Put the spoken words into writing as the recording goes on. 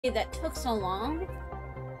that took so long.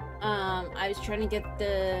 I was trying to get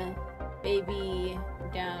the baby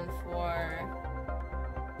down for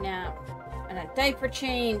nap and a diaper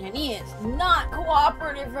change, and he is not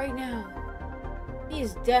cooperative right now. He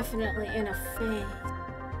is definitely in a phase.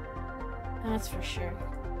 That's for sure.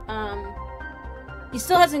 He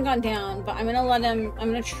still hasn't gone down, but I'm gonna let him. I'm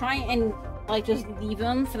gonna try and like just leave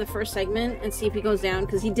him for the first segment and see if he goes down,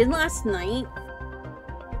 because he did last night.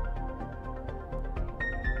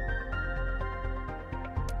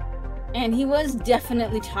 And he was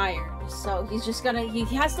definitely tired, so he's just gotta, he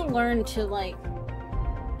has to learn to, like,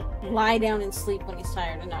 lie down and sleep when he's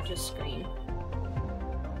tired and not just scream.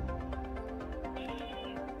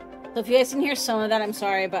 So if you guys can hear some of that, I'm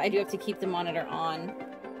sorry, but I do have to keep the monitor on.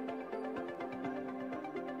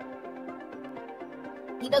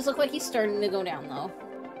 He does look like he's starting to go down, though.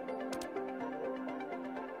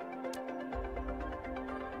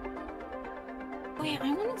 Wait,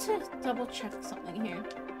 I wanted to double check something here.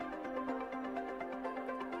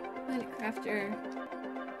 Planet Crafter,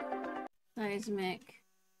 seismic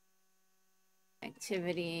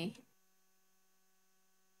activity.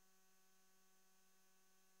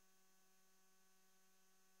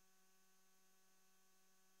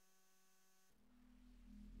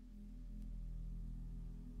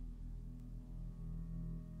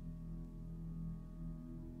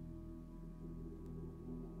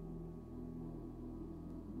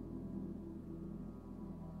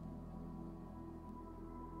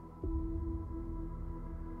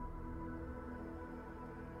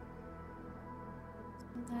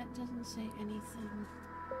 That doesn't say anything.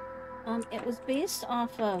 It was based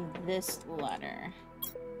off of this letter.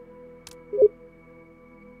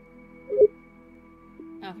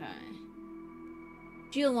 Okay.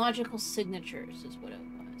 Geological signatures is what it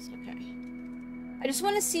was. Okay. I just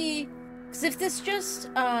want to see, because if this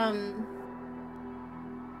just,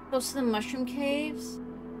 goes to the mushroom caves.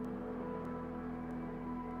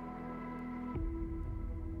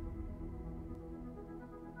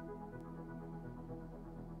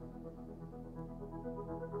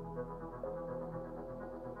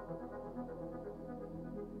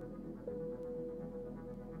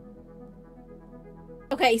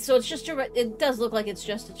 Okay, so it's just a, it does look like it's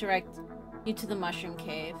just a direct you to the mushroom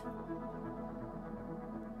cave.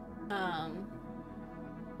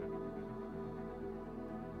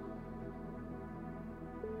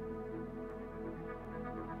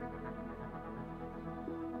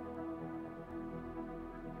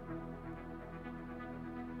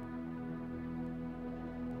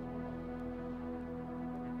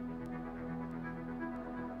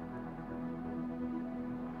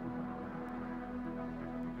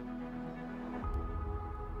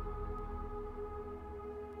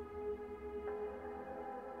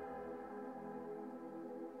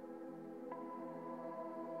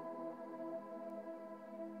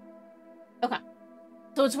 Okay.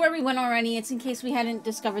 So it's where we went already. It's in case we hadn't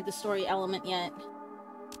discovered the story element yet.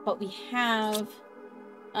 But we have,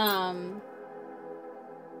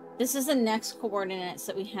 this is the next coordinates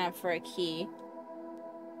that we have for a key.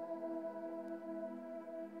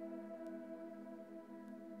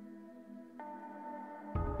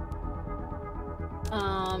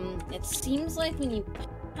 It seems like we need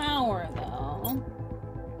power, though.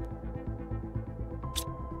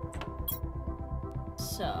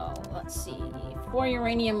 So, let's see. 4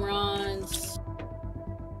 uranium rods.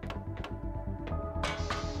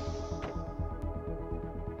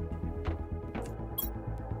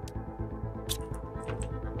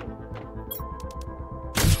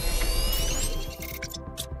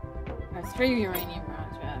 Or 3 uranium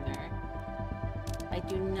rods, rather. I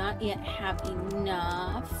do not yet have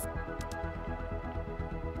enough.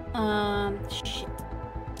 Shit.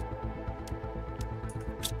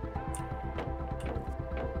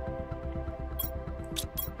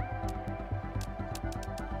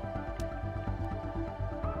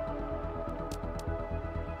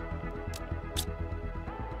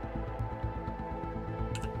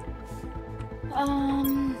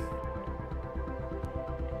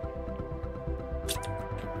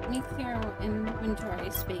 Let me clear our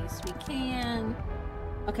inventory space. We can.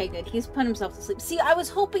 Okay, good. He's put himself to sleep. See, I was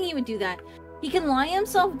hoping he would do that. He can lie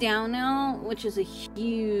himself down now, which is a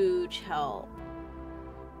huge help.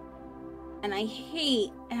 And I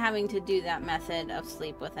hate having to do that method of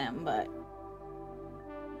sleep with him, but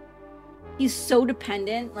he's so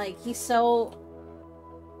dependent. Like, he's so...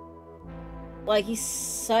 Like, he's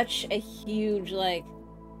such a huge, like...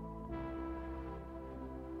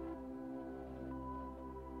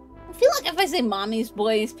 I feel like if I say mommy's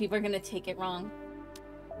boys, people are gonna take it wrong.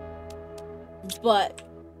 But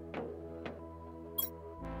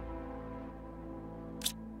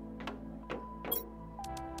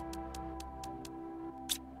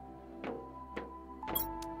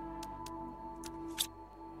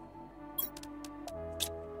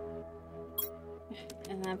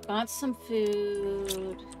I've got some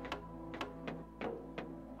food.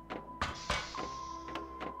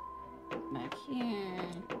 Back here.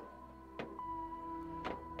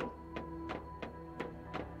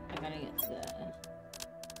 I gotta get the...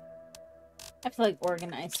 I have to, like,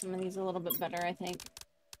 organize some of these a little bit better, I think.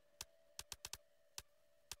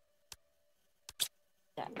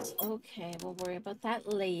 That's okay. We'll worry about that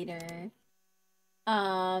later.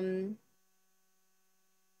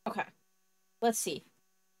 Okay. Let's see.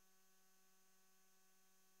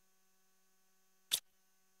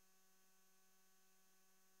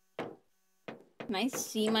 Can I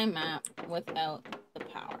see my map without the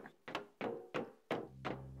power?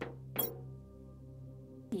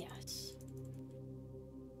 Yes.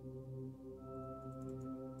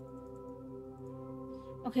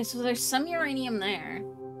 Okay, so there's some uranium there.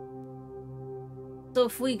 So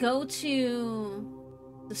if we go to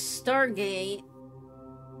the Stargate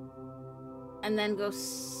and then go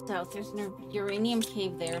south, there's a uranium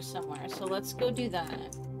cave there somewhere. So let's go do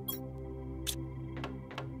that.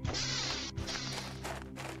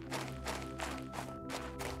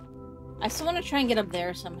 I still want to try and get up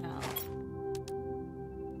there somehow.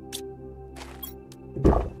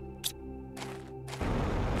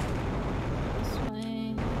 This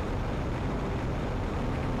way.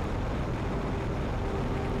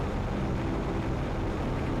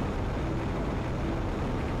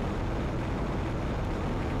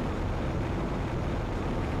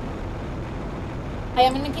 I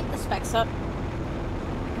am going to keep the specs up.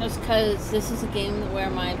 Just because this is a game where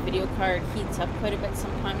my video card heats up quite a bit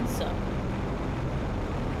sometimes, so...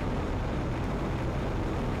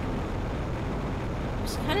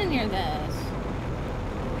 It's kind of near this.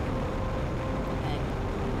 Okay.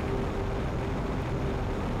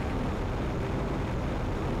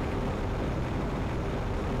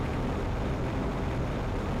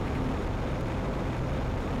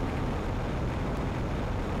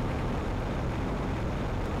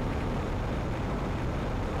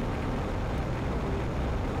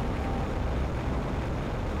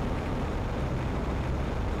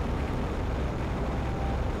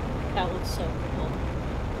 That looks so cool.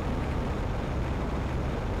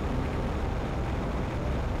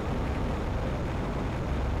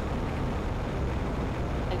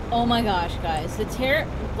 Like, oh my gosh, guys. Like,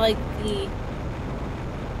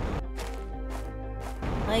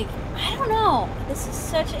 I don't know. This is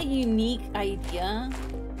such a unique idea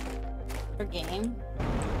for game.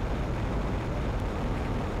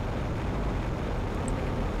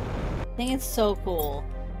 I think it's so cool.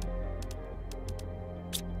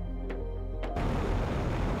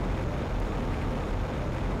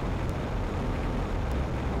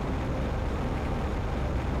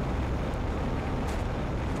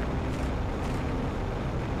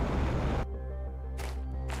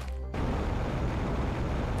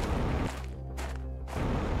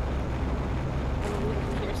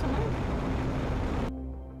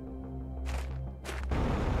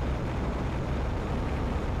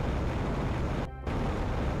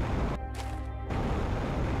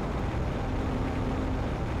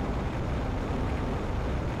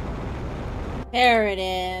 There it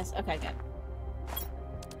is. Okay, good.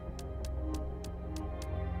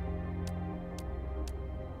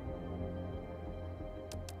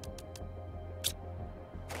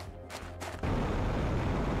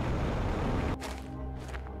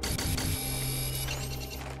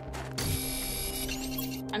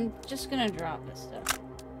 I'm just gonna drop this stuff.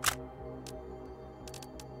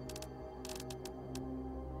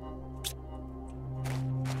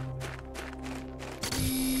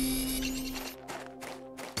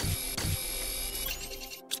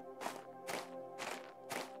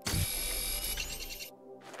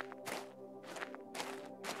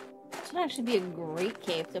 This would actually be a great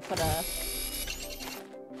cave to put a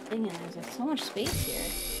thing in. There's so much space here.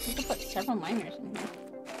 We could put several miners in here.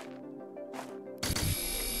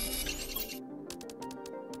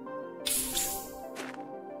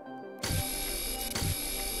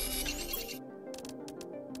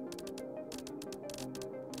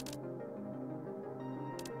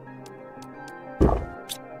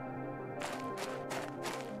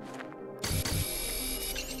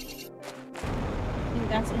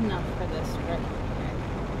 That's enough for this right here.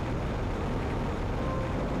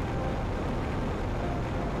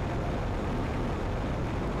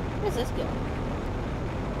 Where does this go?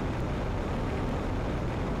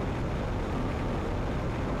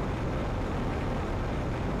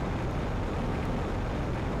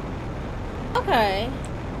 Okay.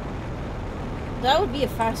 That would be a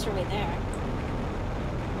faster way there.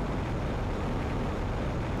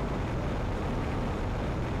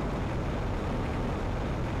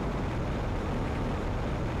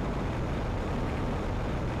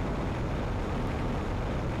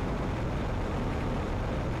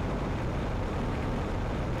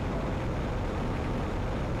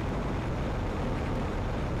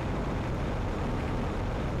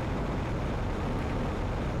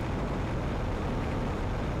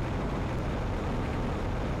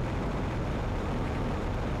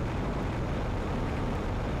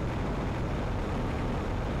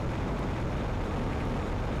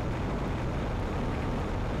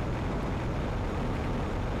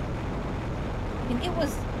 think it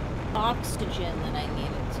was oxygen that I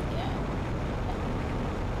needed to get.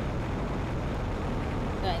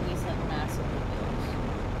 That needs that massively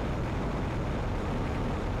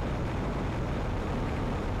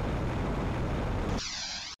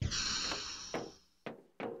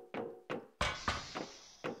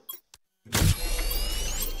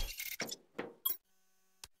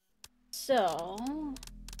boost. So...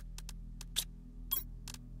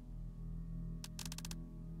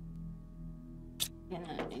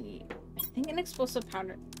 I think an explosive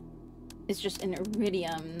powder is just an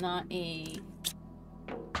iridium, not a...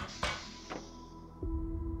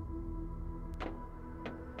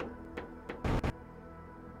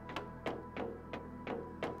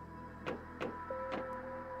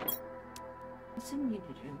 What's a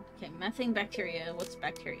mutagen? Okay, methane bacteria. What's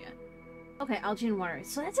bacteria? Okay, algae and water.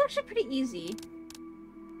 So that's actually pretty easy.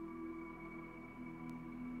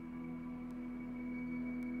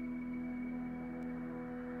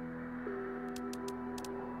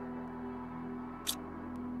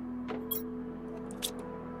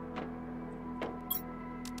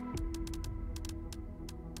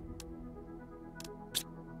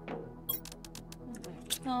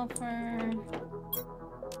 Sulfur.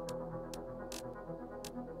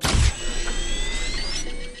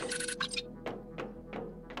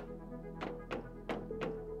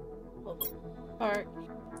 Bar.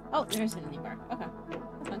 Oh, there's an bar. Okay.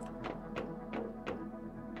 That's fine.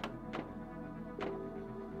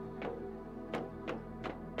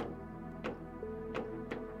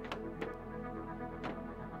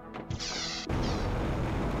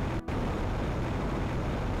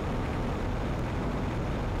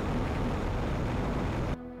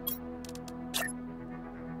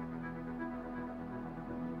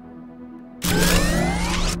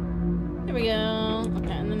 There we go.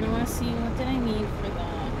 Okay, and then I want to see what did I need for the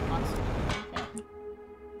oxygen. Okay.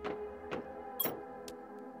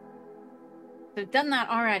 So I've done that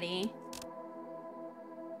already.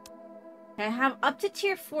 I have up to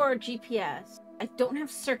tier 4 GPS. I don't have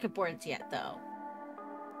circuit boards yet, though.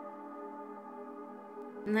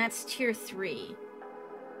 And that's tier 3.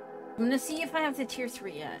 I'm gonna see if I have the tier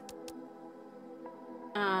 3 yet.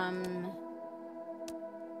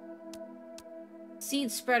 Seed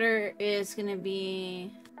spreader is gonna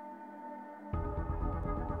be...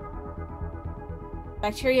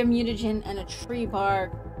 bacteria, mutagen, and a tree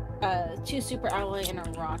bark. 2 super alloy, and a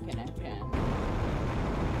rocket engine.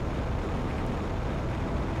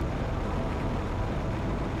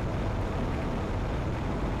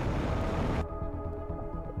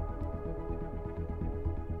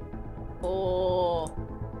 Oh.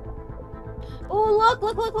 Oh, look,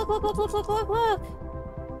 look, look, look, look, look, look, look, look, look.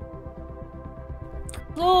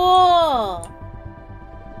 Cool.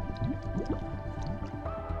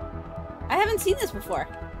 I haven't seen this before.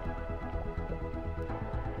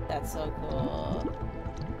 That's so cool.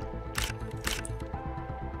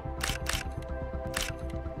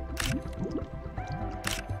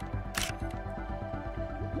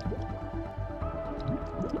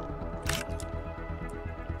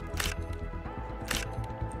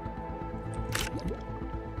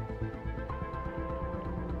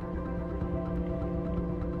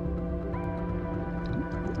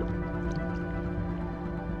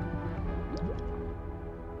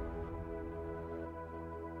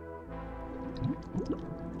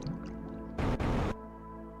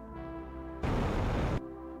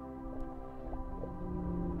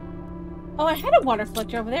 Oh, I had a water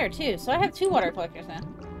collector over there, too. So I have 2 water collectors now.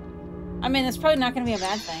 I mean, it's probably not going to be a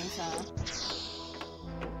bad thing, so...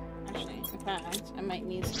 Actually, in fact, I might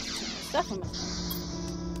need some stuff in my phone.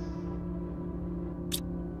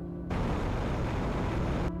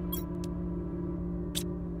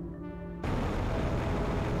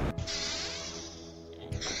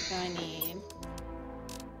 So I need...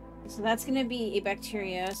 So that's going to be a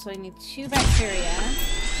bacteria, so I need 2 bacteria.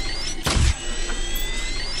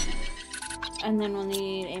 And then we'll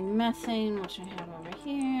need a methane, which I have over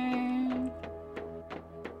here.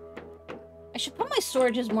 I should put my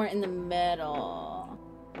storages more in the middle.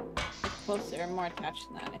 Closer, more attached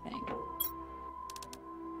to that, I think.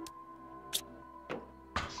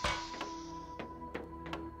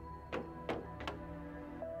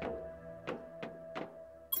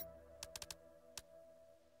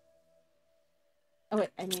 Oh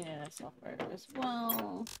wait, I needed a sulfur as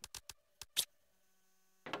well.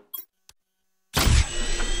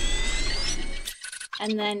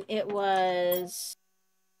 And then it was...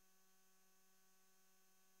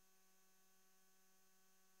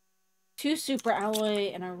 two super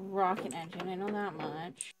alloy and a rocket engine. I know that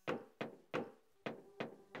much.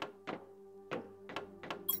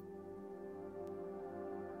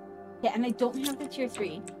 Yeah, and I don't have the tier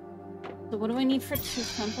 3. So what do I need for 2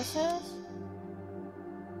 compasses?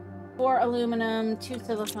 4 aluminum, 2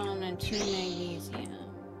 silicone, and 2 magnesium.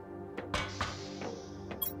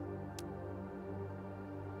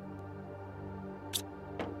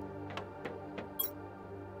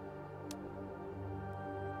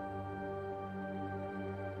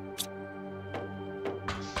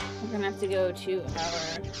 We're gonna have to go to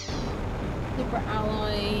our super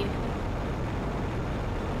alloy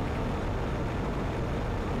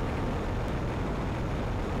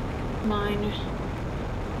mine.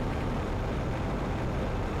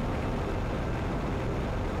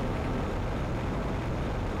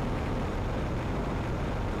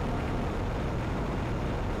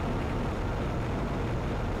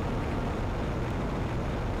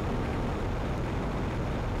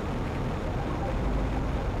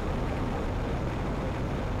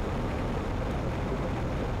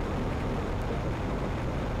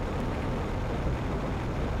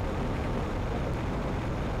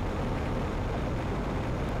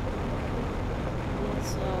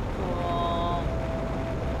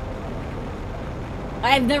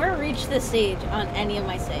 I've never reached this stage on any of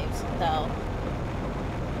my saves, though.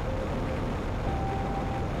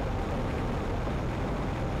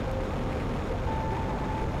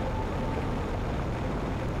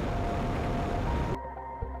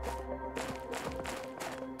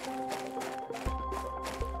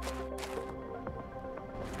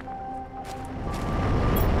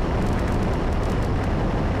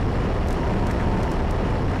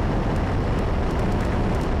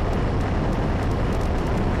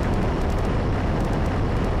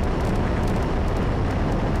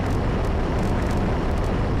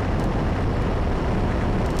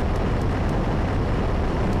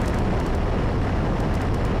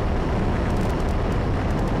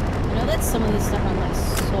 Some of this stuff I'm like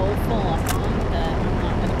so full up on that I'm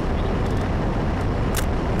not gonna put in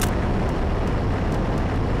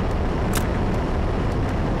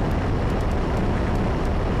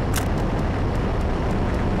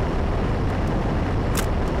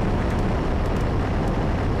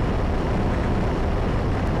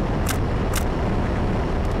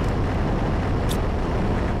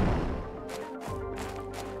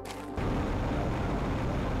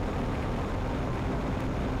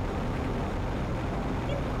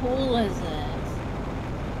cool is this?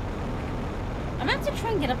 I'm gonna have to try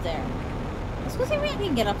and get up there. Let's go see if we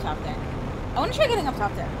can get up top there. I want to try getting up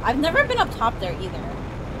top there. I've never been up top there either.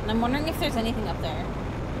 And I'm wondering if there's anything up there.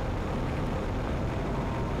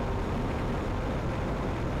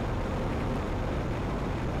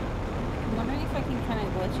 I'm wondering if I can kind of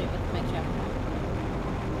glitch it with my jetpack.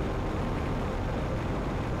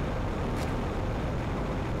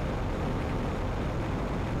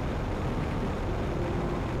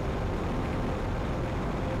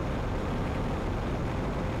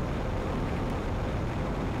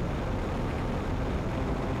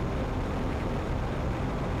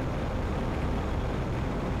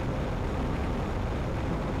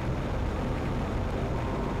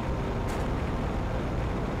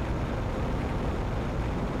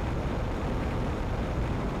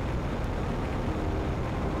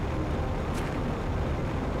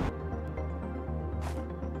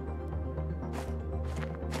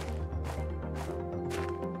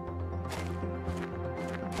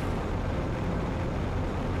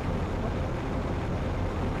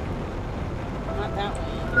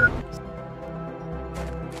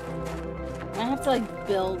 To like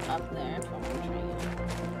build up there if I'm trying.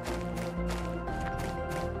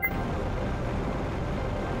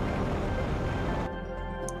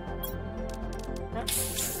 That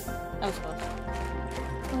was close.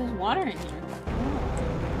 Oh, there's water in here.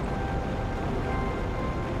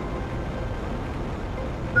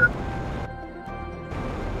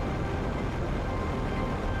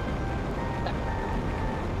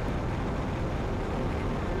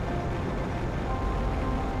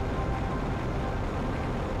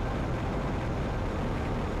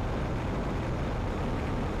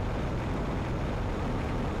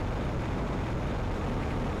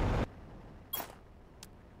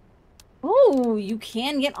 Oh, you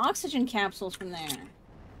can get oxygen capsules from there.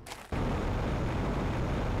 I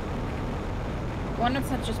wonder if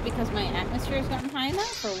that's just because my atmosphere has gotten high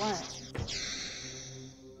enough, or what?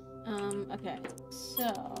 Okay, so...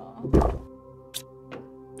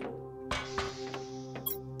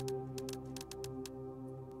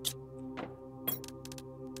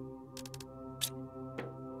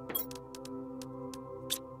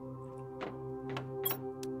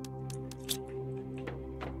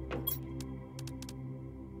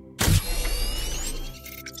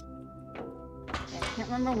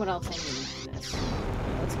 remember what else I need for this.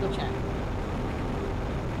 Let's go check.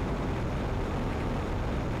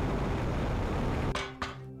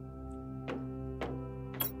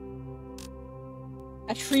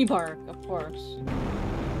 A tree bark, of course.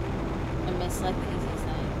 I miss like the easiest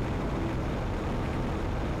thing.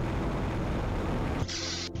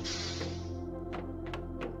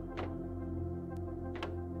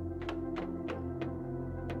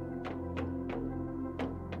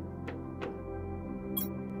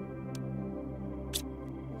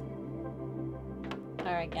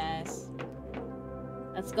 Alright, guys.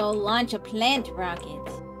 Let's go launch a plant rocket.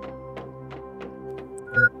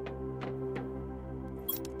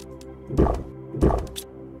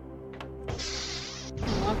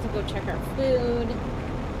 We'll have to go check our food.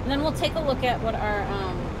 And then we'll take a look at what our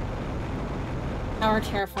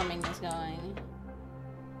terraforming is going.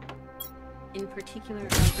 In particular, our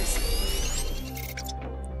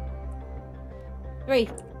 3,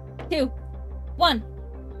 2, 1.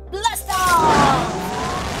 Blast off!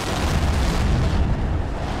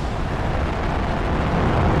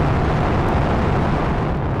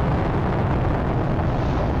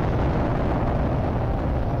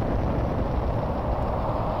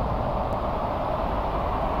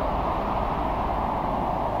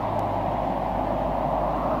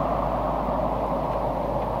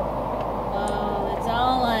 Oh, it's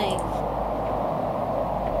all like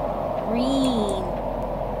green.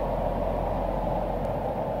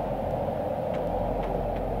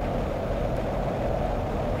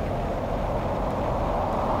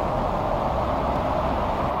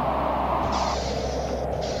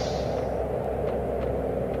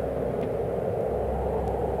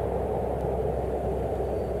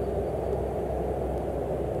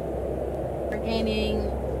 Gaining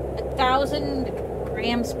 1,000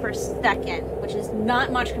 grams per second, which is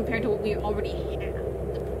not much compared to what we already have.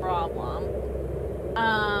 The problem.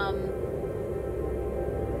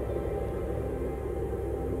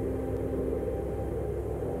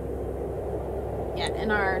 Yeah,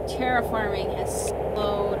 and our terraforming has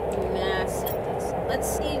slowed massively. So let's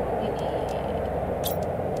see what we need.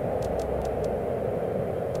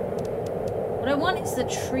 What I want is the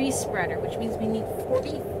tree spreader, which means we need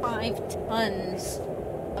 45 tons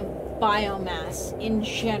of biomass in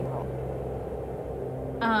general.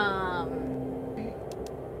 Oh,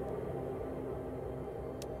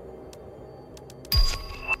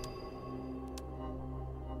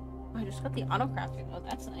 I just got the auto crafting. Oh,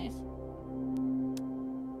 that's nice.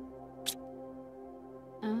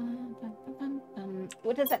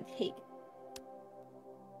 What does that take?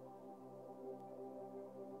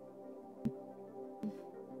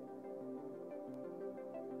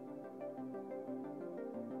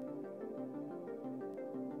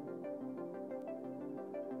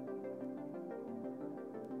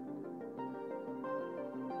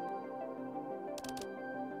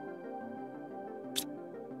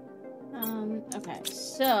 Okay,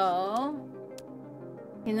 so...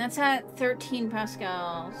 And that's at 13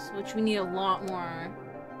 pascals, which we need a lot more.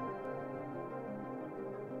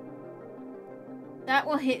 That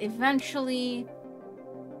will hit eventually.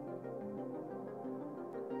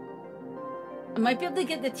 I might be able to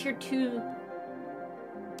get the tier 2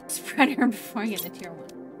 spreader before I get the tier 1.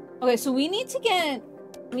 Okay, so we need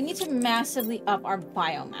to massively up our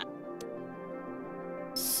biomass.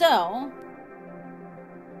 So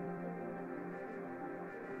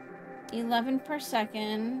 11 per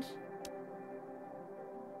second.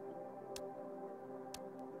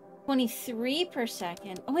 23 per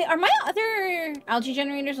second. Oh wait, are my other algae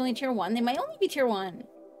generators only tier 1? They might only be tier 1.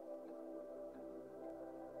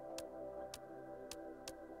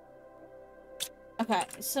 Okay,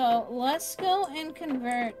 so let's go and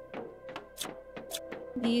convert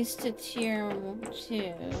these to tier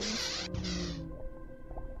 2.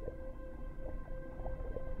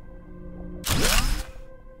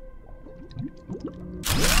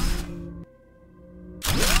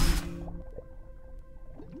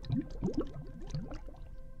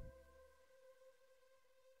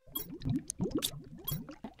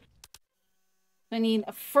 I need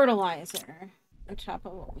a fertilizer on top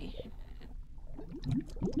of what we have.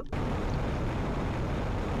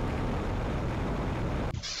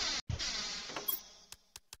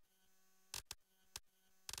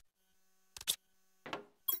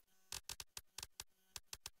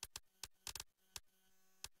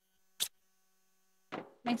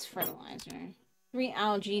 Nice fertilizer. 3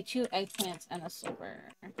 algae, 2 eggplants, and a silver.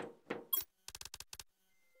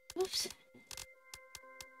 Oops.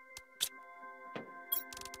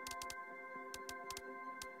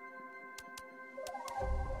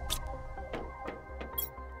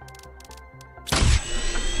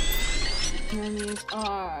 And these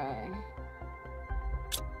are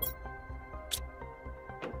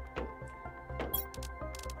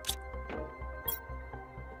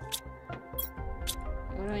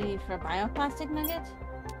for a bioplastic nugget?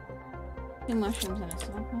 2 mushrooms and a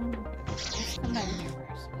silicone? Okay, let's come back here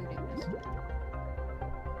first and do this.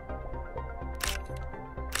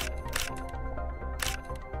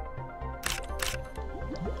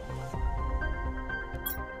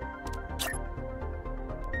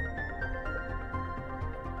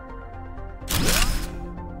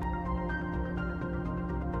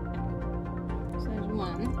 So there's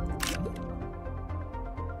one.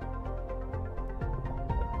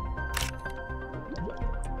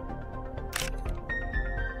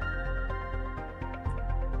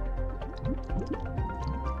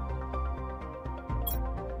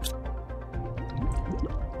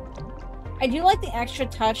 I do like the extra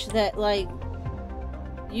touch that, like,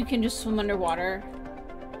 you can just swim underwater.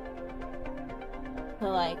 So,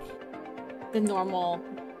 like, the normal,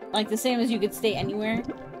 like, the same as you could stay anywhere.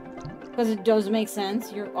 Because it does make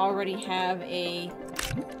sense. You already have a...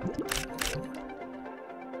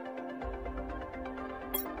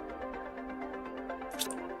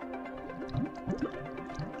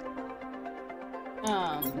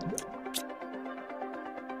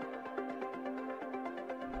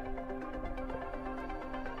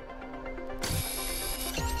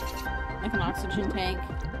 like an oxygen tank.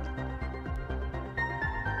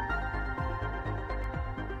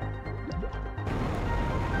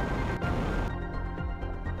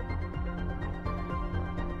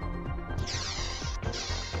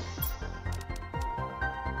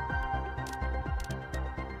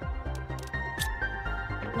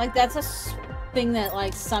 Like, that's a thing that,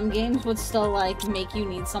 like, some games would still, like, make you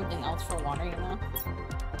need something else for water, you know?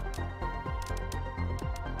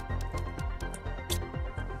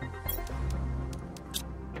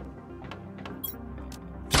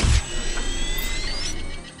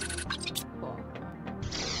 Cool.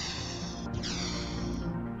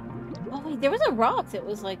 Oh, wait, there was a rock that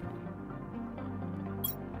was, like...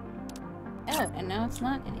 Oh, and now it's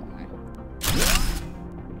not anymore.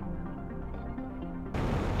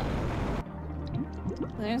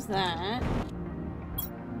 There's that.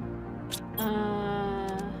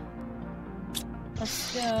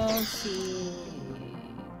 Let's go see.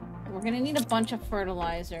 We're gonna need a bunch of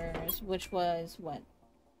fertilizers, which was what?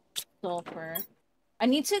 Sulfur. I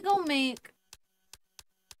need to go make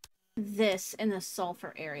this in the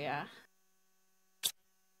sulfur area.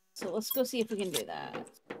 So let's go see if we can do that.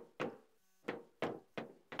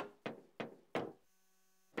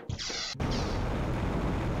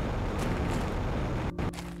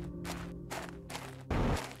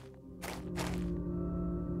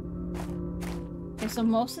 So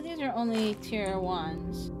most of these are only tier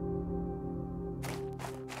 1s.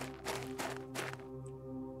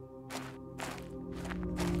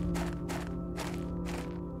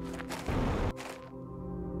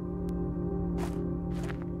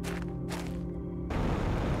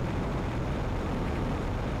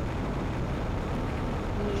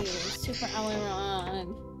 Super alloy rod.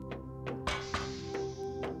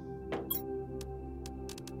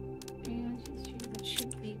 That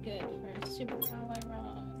should be good for a super alloy rod.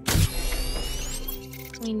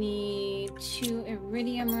 We need 2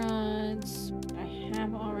 iridium rods, which I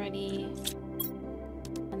have already,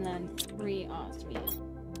 and then 3 osmium.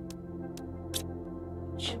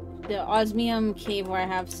 The osmium cave where I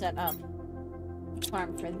have set up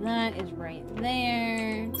farm for that is right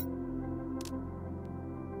there.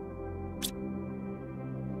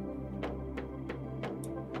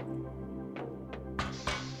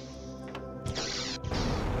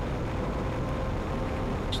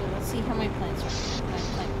 See how my plants are. My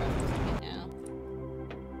plant growth is right now.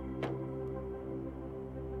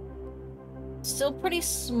 Still pretty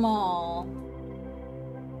small.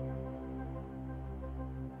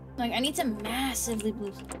 Like, I need to massively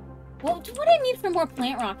boost. Well, what do I need for more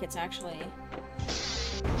plant rockets, actually?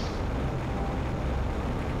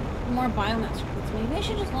 More biomass rockets. Maybe I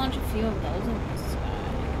should just launch a few of those in the sky.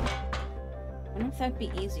 I wonder if that'd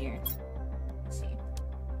be easier. Let's see.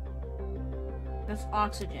 That's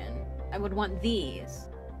oxygen. I would want these.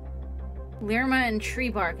 Lirma and tree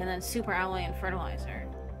bark, and then super alloy and fertilizer.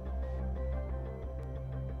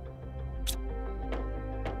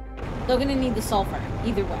 Still gonna need the sulfur,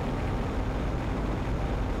 either way.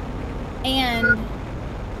 And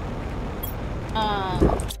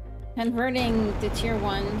converting the tier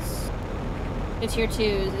 1s to tier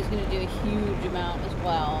 2s is gonna do a huge amount as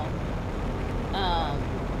well.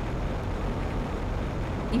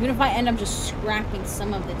 Even if I end up just scrapping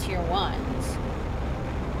some of the tier 1s,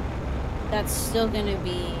 that's still gonna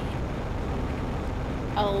be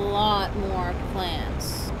a lot more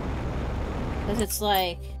plants. Because it's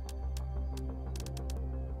like...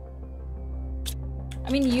 I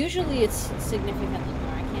mean, usually it's significantly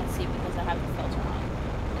more. I can't see I have the filter on.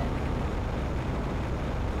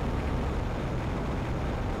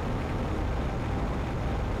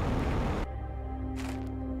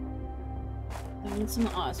 I need some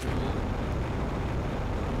Osmond now.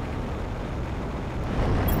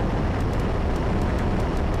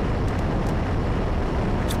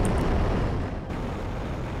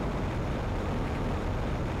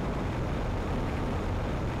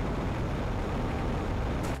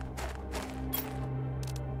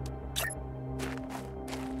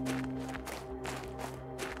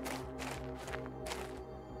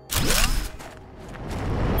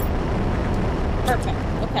 Perfect.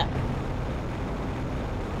 Okay.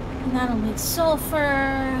 And that'll make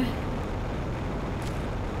sulfur.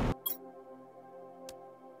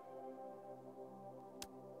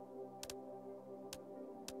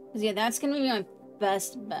 Cause yeah, that's gonna be my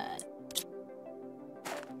best bet.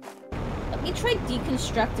 Let me try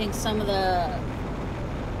deconstructing some of the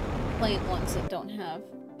plant ones that don't have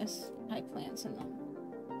as high plants in them.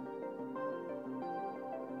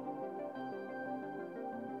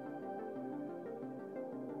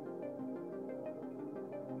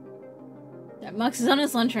 Yeah, Mux is on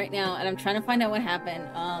his lunch right now, and I'm trying to find out what happened.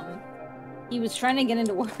 He was trying to get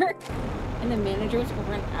into work, and the manager was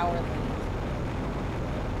over an hour late.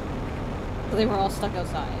 So they were all stuck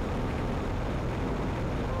outside.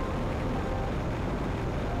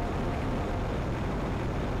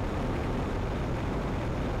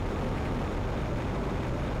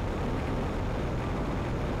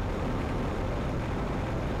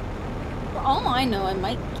 For all I know, I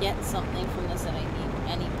might get something from this that I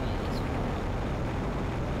need anyways for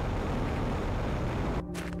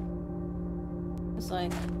it. It's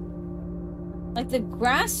like the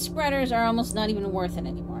grass spreaders are almost not even worth it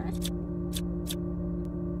anymore.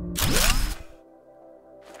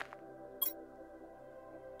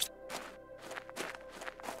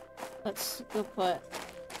 Let's go put,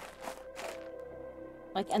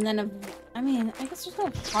 like, and then I mean, I guess there's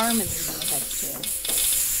no harm in using that too.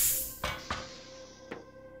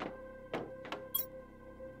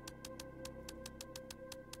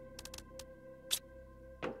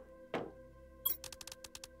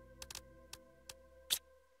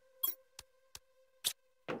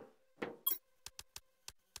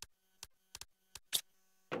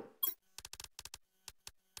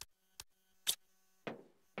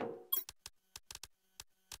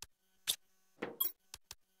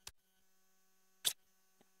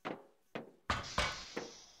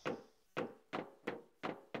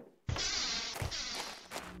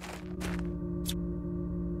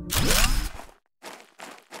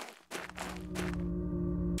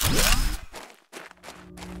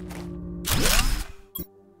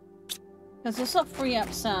 Because this will free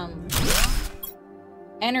up some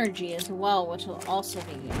energy as well, which will also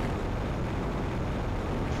be good.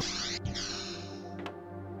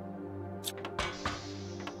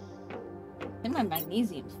 I think my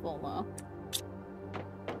magnesium's full though.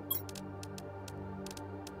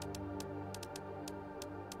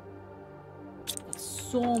 Got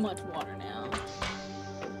so much water now.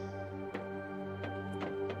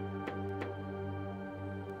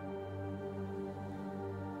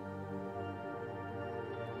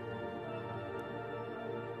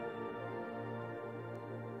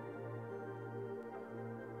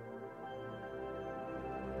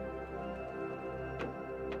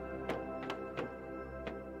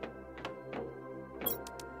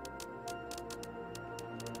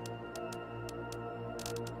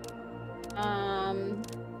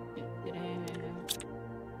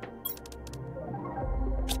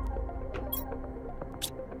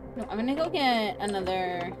 No, I'm gonna go get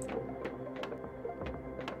another.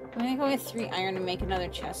 I'm gonna go get 3 iron and make another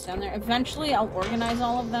chest down there. Eventually, I'll organize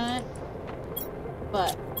all of that.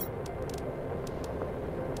 But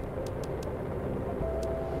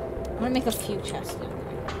I'm gonna make a few chests down there.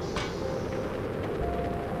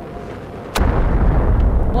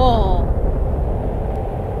 Whoa.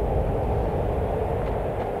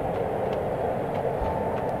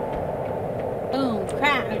 Boom,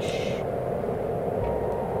 crash.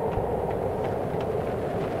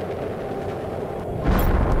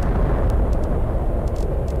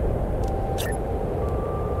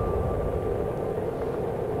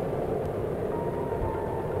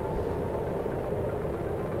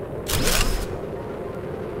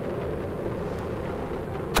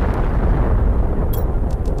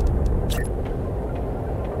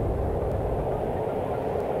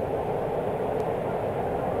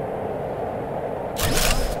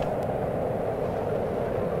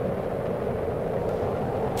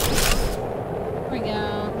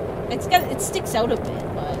 It sticks out a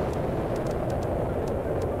bit, but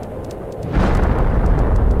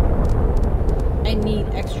need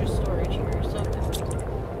extra storage here, so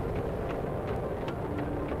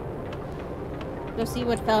go see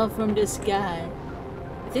what fell from the sky.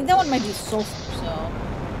 I think that one might be sulfur, so.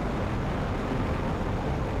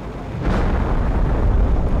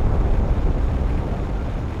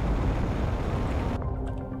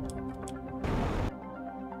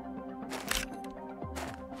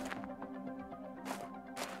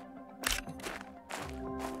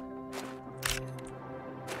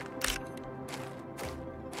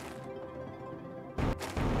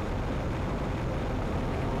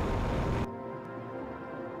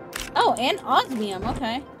 Oh, and osmium,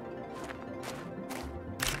 okay.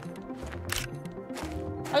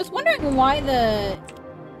 I was wondering why the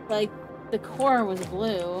core was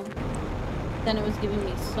blue. Then it was giving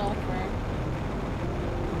me sulfur.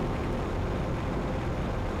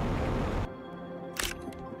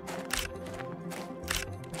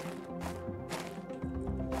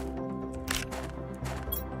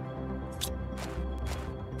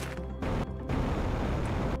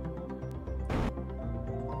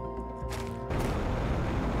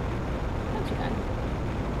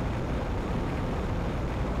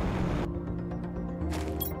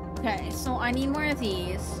 I need more of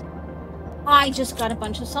these. I just got a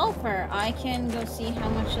bunch of sulfur. I can go see how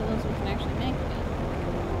much of those we can actually make.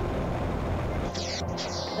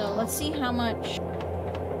 So let's see how much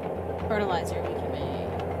fertilizer we can make.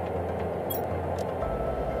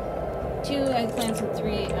 2 eggplants and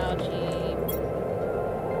 3 algae.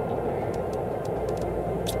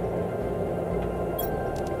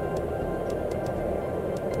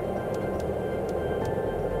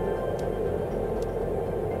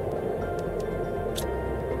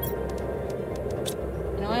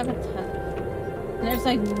 There's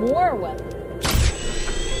like more weather.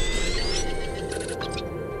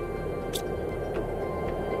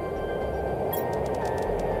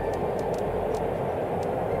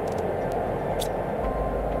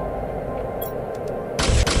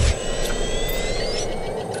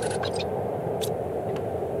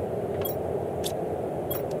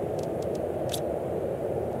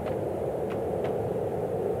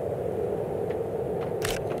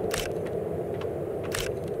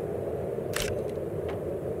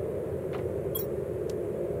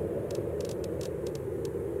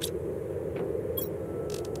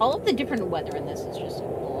 All of the different weather in this is just so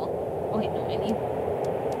cool. Oh wait, no, I need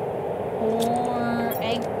 4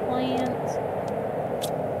 eggplants.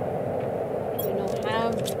 We don't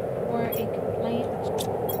have 4 eggplants.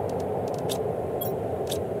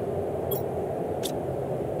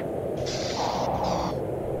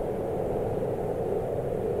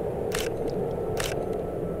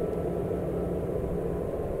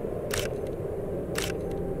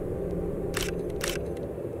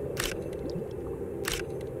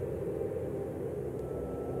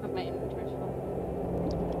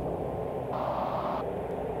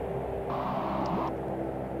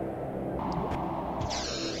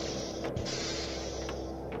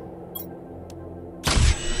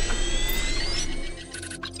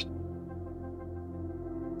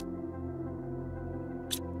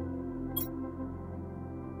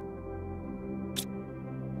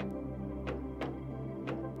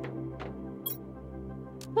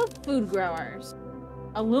 Food growers.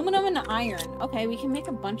 Aluminum and iron. Okay, we can make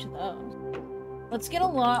a bunch of those. Let's get a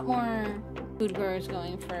lot more food growers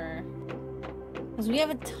going for... Because we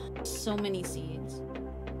have so many seeds.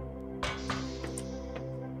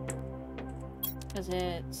 Because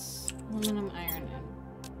it's aluminum, iron, and...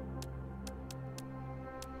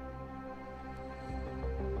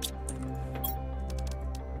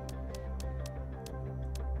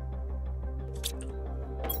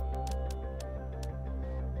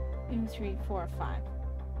 Two, 3, 4, 5.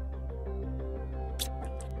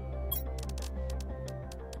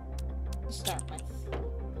 To start with.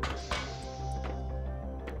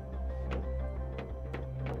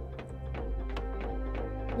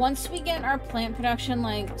 Once we get our plant production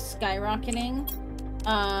like skyrocketing,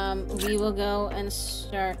 we will go and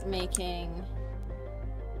start making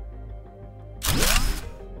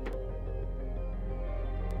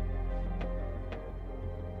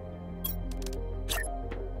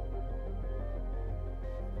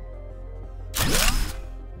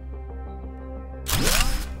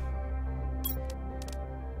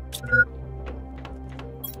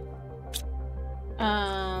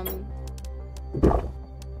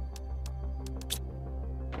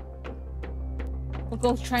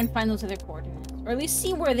we'll go try and find those other coordinates. Or at least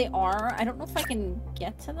see where they are. I don't know if I can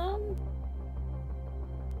get to them.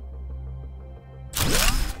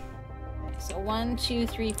 Okay, so 1, 2,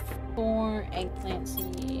 3, 4 eggplant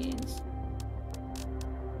seeds.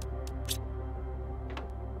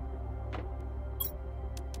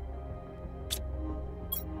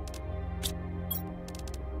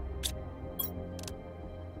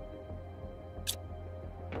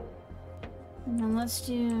 And then let's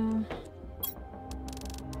do...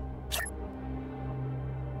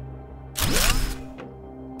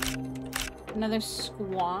 another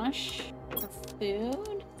squash for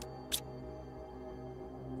food.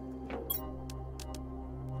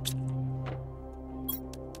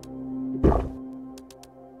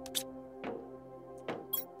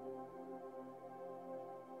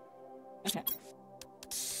 Okay.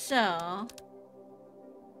 So...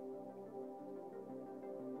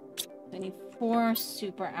 I need 4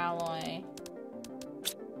 super alloy.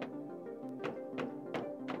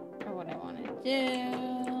 For what I want to do.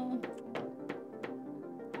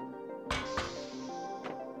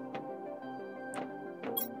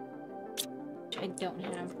 Which I don't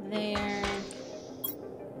have there.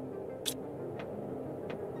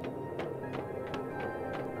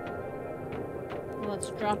 Let's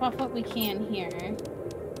drop off what we can here.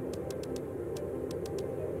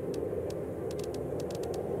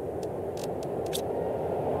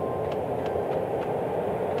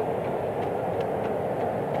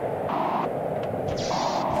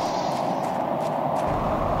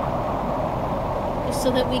 So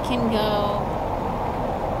that we can go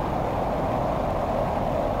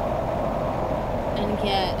and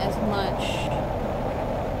get as much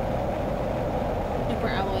super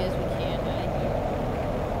alloy as we can out of here.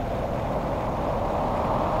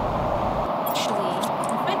 Actually, if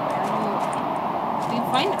we can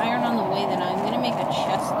find iron on the way, then I'm gonna make a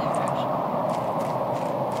chest there, actually.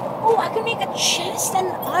 Oh, I can make a chest and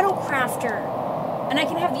an auto crafter! And I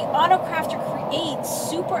can have the auto crafter create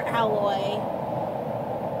super alloy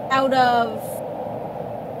out of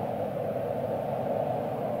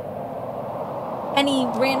any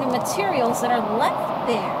random materials that are left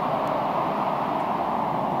there.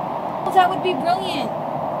 Well, that would be brilliant.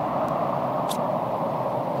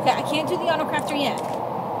 Okay, I can't do the auto crafter yet.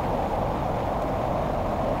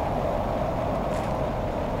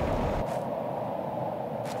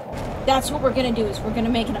 That's what we're gonna do, is we're gonna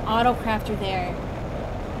make an auto crafter there.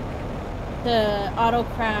 The auto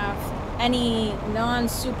craft any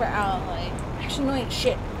non-super alloy. Actually, no, wait,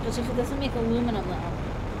 shit. Because if it doesn't make aluminum, though,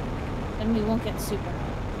 then we won't get super alloy.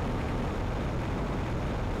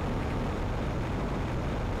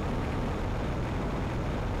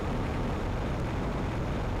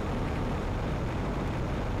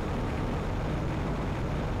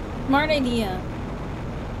 Smart idea.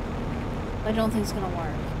 But I don't think it's gonna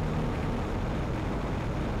work.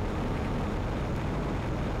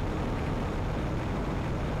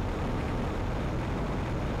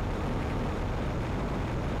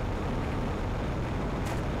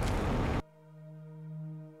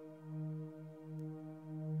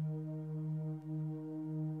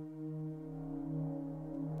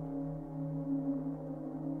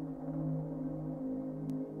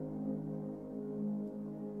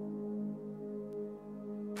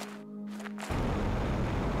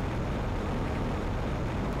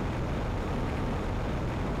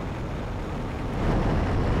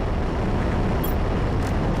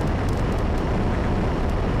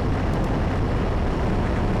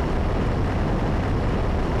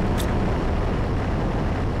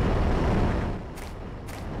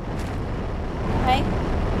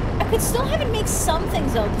 Still have it make some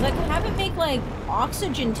things though, because I can have it make like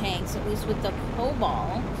oxygen tanks, at least with the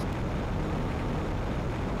cobalt.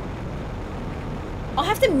 I'll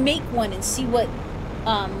have to make one and see what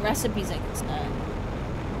recipes I can set.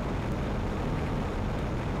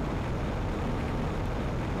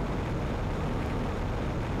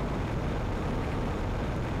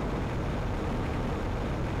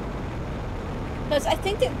 Because I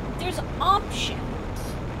think that there's options.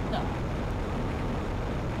 So.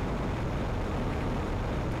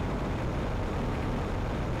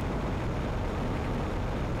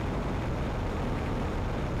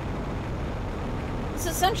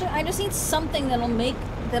 Essentially, I just need something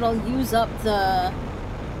that'll use up the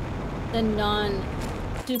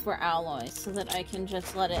non-super alloy so that I can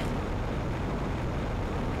just let it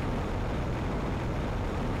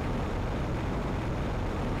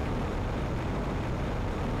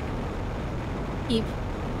keep,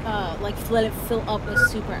 let it fill up with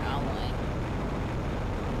super alloy.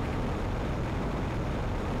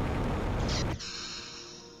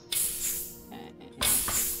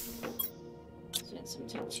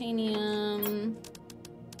 Titanium.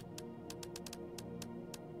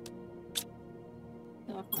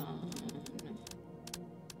 Silicon.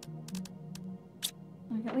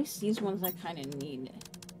 Like, at least these ones I kind of need.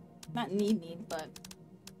 Not need, but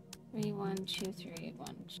 3, 1, 2, 3,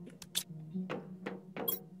 1, 2.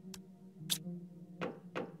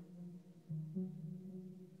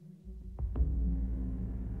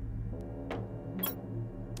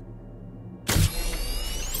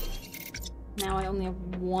 Now I only have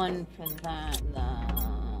one for that, though.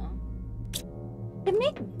 I can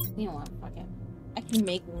make... You know what? Fuck it. I can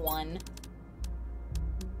make one.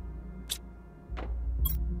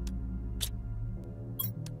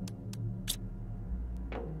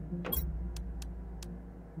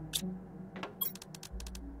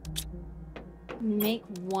 Make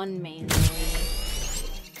one manually.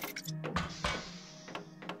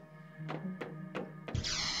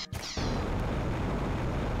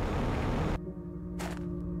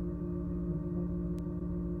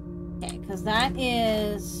 Okay, because that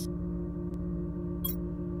is...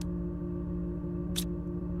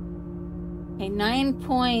 Okay,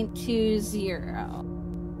 9.20.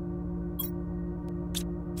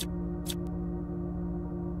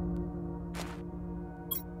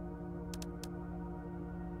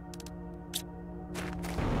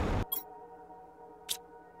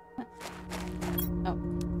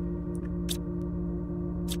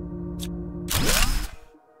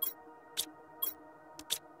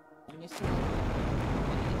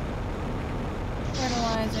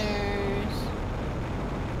 Fertilizers.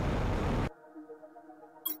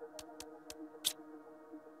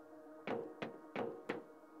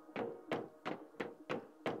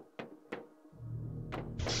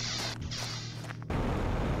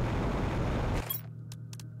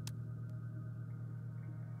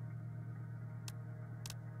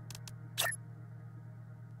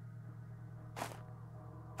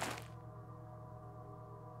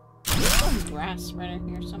 There's a grass spreader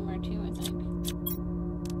here somewhere too, I think.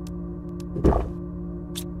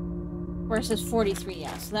 Versus 43,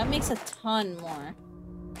 yeah. So that makes a ton more.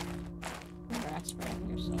 Grass spreader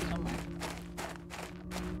here somewhere.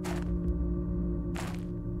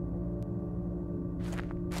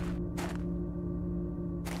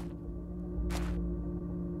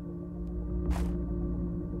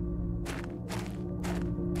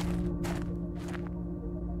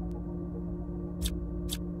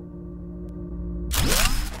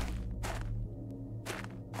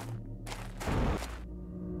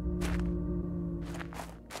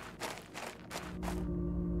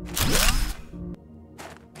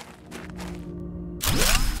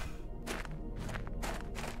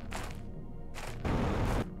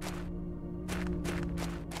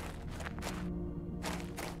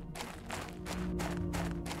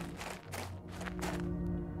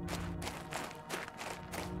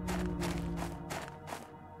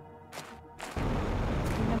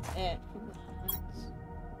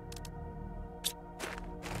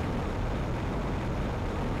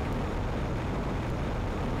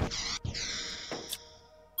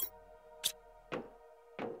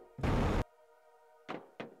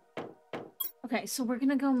 Okay, so we're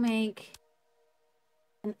gonna go make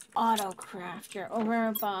an auto crafter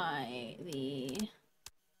over by the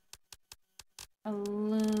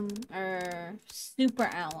super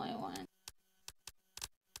alloy one.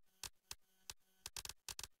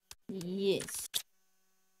 Yes.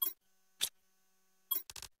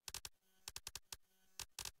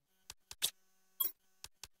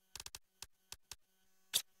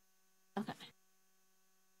 Okay.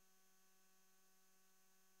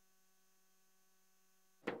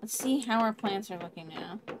 Let's see how our plants are looking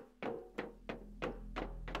now.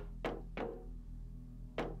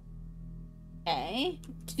 Okay.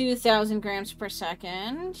 2,000 grams per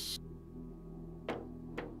second.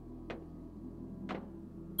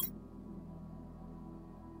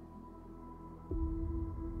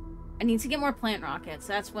 I need to get more plant rockets.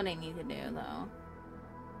 That's what I need to do, though.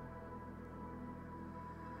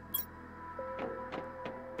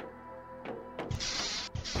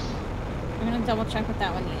 I'm gonna double check what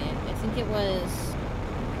that one needed. I think it was...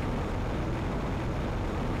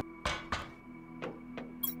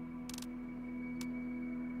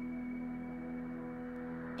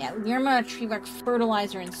 Yeah, Lerma, tree bark,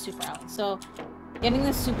 fertilizer, and super alloy. So, getting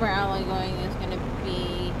the super alloy going is gonna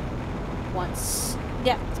be one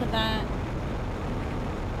step to that.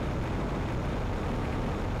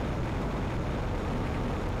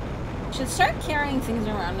 Should start carrying things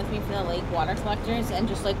around with me for the lake water collectors and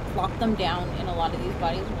just like plop them down in a lot of these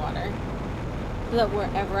bodies of water so that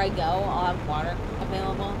wherever I go I'll have water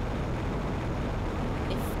available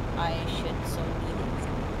if I should so need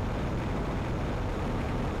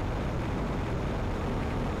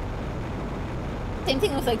it. Same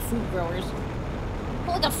thing with like food growers.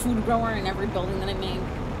 Put like a food grower in every building that I make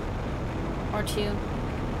or two.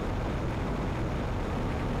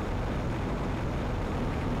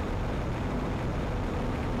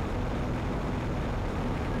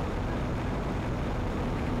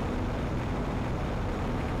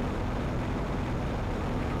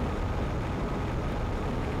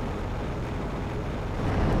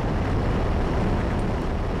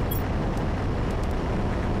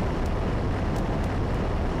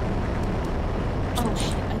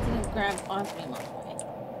 Osby a month away.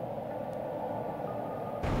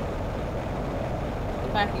 Go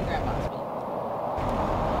back and grab Osby.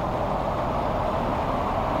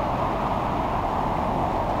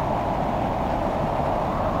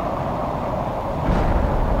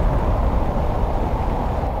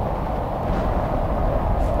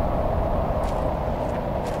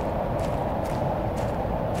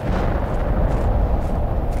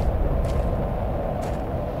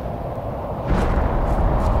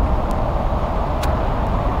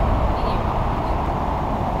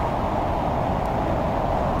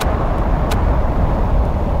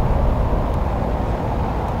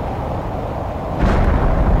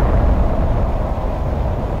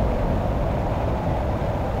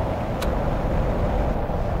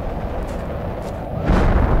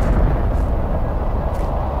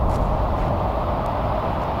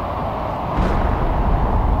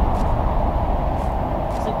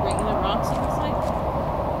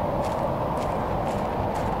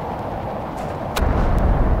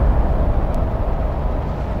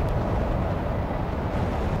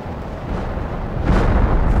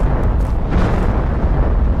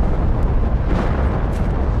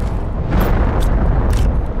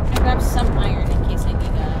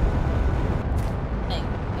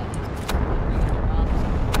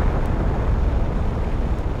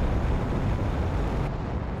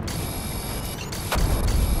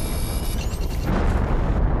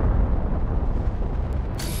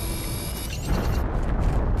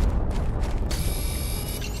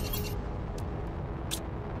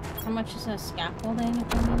 How much is a scaffolding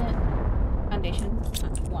if I need it? Foundation?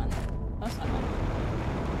 One. That's not bad.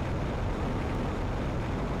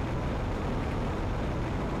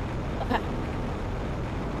 Okay.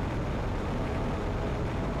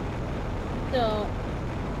 So...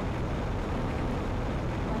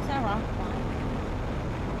 what's that rock flying?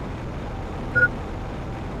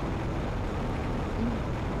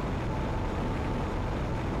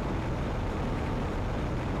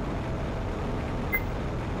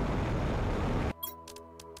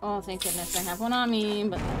 Oh, thank goodness I have one on me,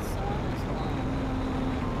 but that's the last one.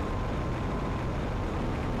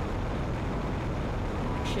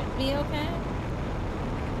 Should be okay.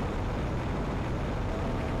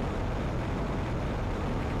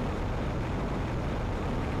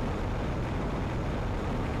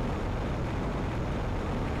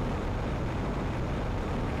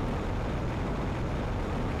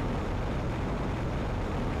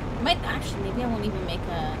 Actually, maybe I won't even make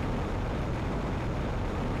a...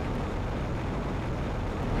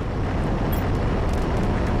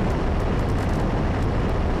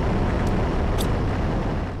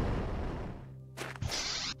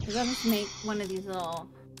 I'll just make one of these little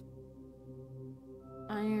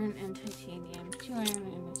iron and titanium. 2 iron and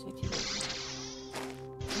a titanium.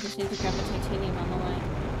 I just need to grab a titanium on the way.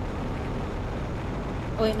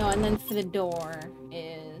 Oh wait, no, and then for the door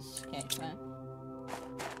is... okay, come on.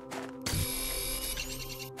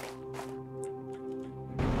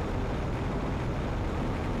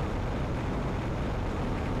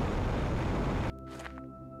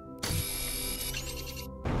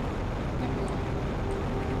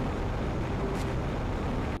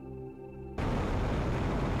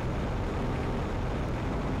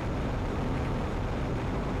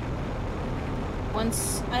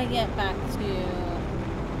 Once I get back to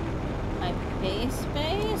my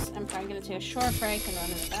base, I'm probably gonna take a short break and run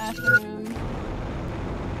to the bathroom.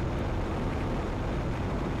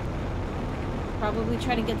 Probably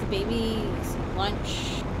try to get the baby's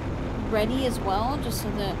lunch ready as well, just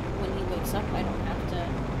so that when he wakes up I don't have to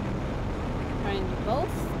try and do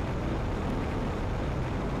both.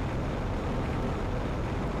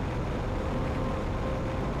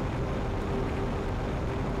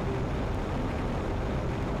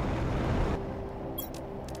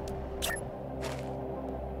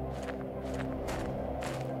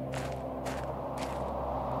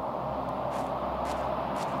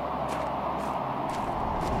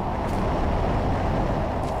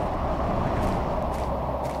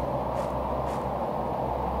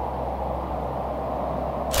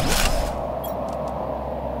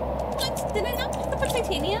 Did I not pick up a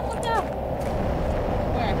titanium? Look up.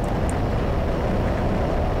 Where?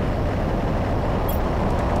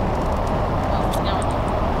 Oh, now I do.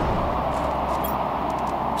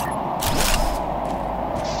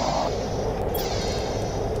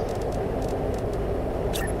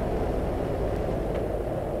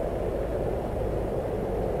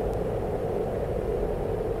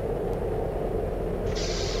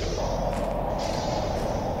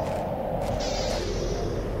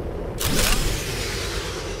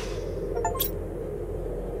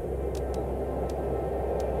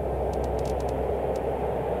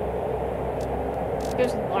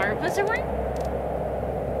 Was it right?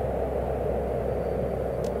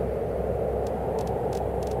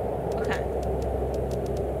 Okay.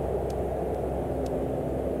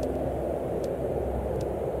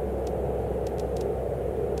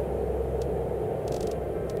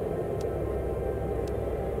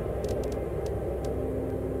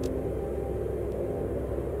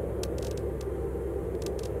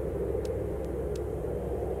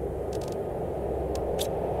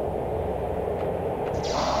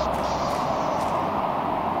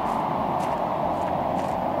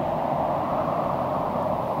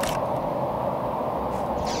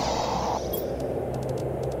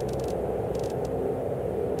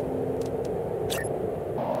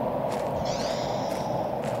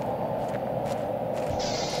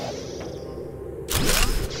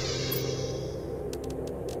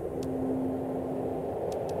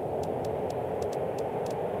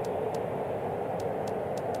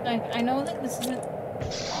 I know that this isn't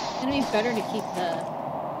gonna be better to keep the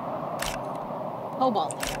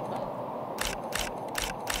cobalt there, but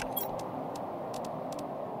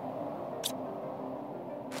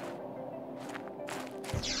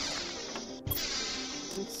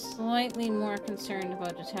I'm slightly more concerned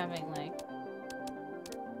about just having like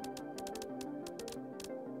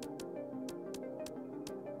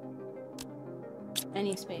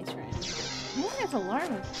any space for it. I wonder if a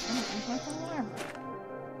larva. What's a larva?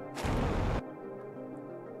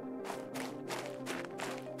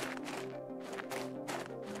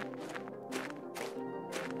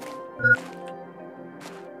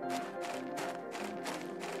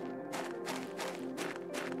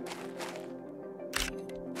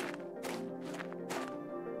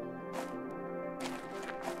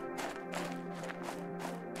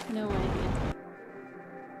 No idea.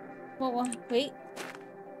 What? Wait.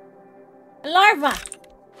 A larva!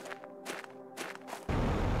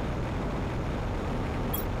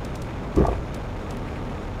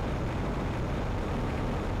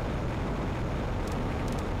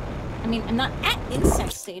 I mean, I'm not at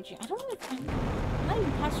insect stage yet. I don't know if I'm not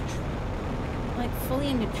even past like fully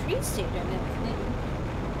into tree stage, I don't think.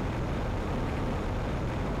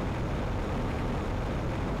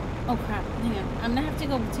 Oh crap, hang on. I'm gonna have to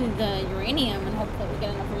go to the uranium and hope that we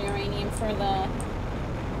get enough uranium for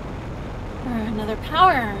another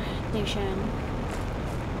power station.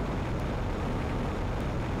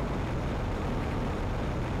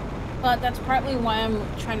 But that's partly why I'm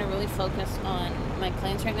trying to really focus on my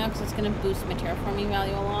plants right now, because it's going to boost my terraforming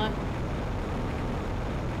value a lot.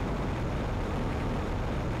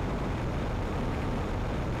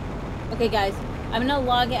 Okay, guys, I'm going to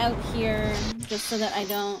log out here just so that I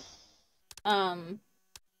don't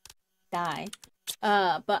die.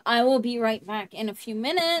 But I will be right back in a few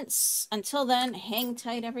minutes. Until then, hang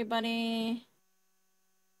tight, everybody.